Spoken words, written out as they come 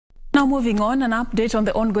Now moving on, an update on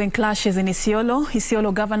the ongoing clashes in Isiolo.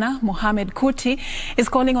 Isiolo Governor Mohammed Kuti is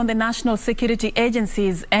calling on the national security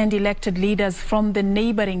agencies and elected leaders from the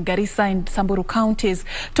neighboring Garissa and Samburu counties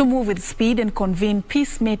to move with speed and convene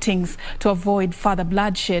peace meetings to avoid further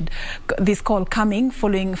bloodshed. This call coming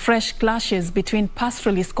following fresh clashes between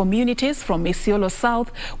pastoralist communities from Isiolo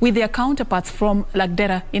South with their counterparts from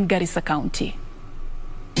Ladgera in Garissa County.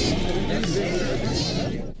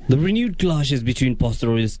 The renewed clashes between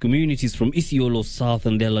pastoralist communities from Isiolo South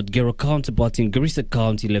and their Ladgera counterparts in Garissa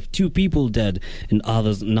County left 2 people dead and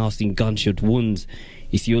others nursing gunshot wounds.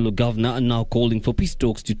 Isiolo governor are now calling for peace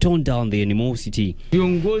talks to tone down the animosity.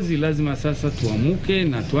 Viongozi lazima sasa tuamuke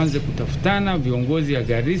na tuanze kutafutana, viongozi ya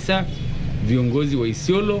Garissa, viongozi wa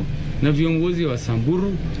Isiolo na viongozi wa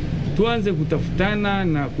Samburu. Tuanze kutafutana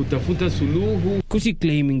na kutafuta suluhu. Kuti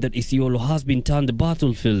claiming that Isiolo has been turned a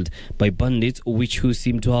battlefield by bandits who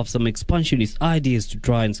seem to have some expansionist ideas to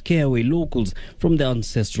try and scare away locals from their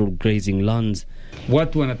ancestral grazing lands.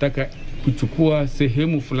 Watu wanataka kuchukua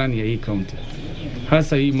sehemu fulani ya hii county.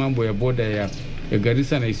 Hasa hii mambo ya boda ya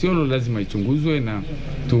Garissa na Isiolo lazima ichunguzwe na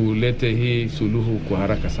tulete hii suluhu kwa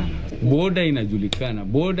haraka sana. Boda inajulikana,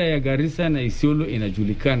 boda ya Garissa na Isiolo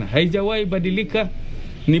inajulikana. Haijawahi badilika.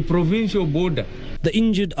 Ni provincial border. The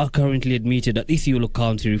injured are currently admitted at Isiolo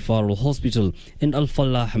County Referral Hospital and Al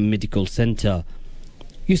Falah Medical Center.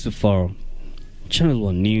 Yusuf Farah, Channel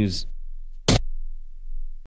 1 News.